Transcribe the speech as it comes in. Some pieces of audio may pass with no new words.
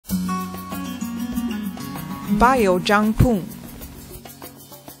Bio JangPoong,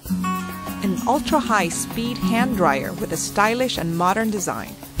 an ultra-high-speed hand dryer with a stylish and modern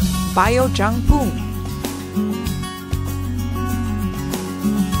design. Bio JangPoong.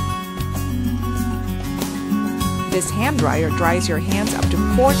 This hand dryer dries your hands up to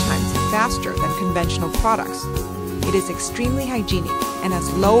 4 times faster than conventional products. It is extremely hygienic and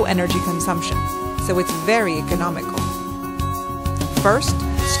has low energy consumption, so it's very economical. First,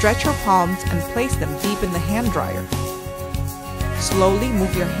 stretch your palms and place them deep in the hand dryer. Slowly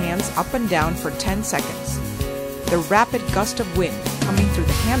move your hands up and down for 10 seconds. The rapid gust of wind coming through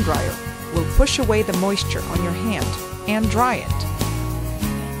the hand dryer will push away the moisture on your hand and dry it.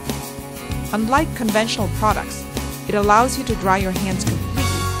 Unlike conventional products, it allows you to dry your hands completely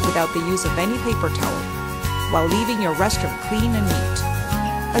without the use of any paper towel, while leaving your restroom clean and neat,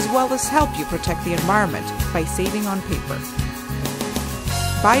 as well as help you protect the environment by saving on paper.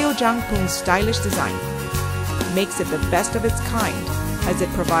 Bio JangPoong's stylish design makes it the best of its kind, as it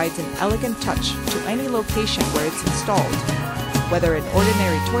provides an elegant touch to any location where it's installed, whether an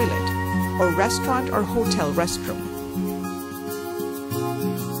ordinary toilet or restaurant or hotel restroom.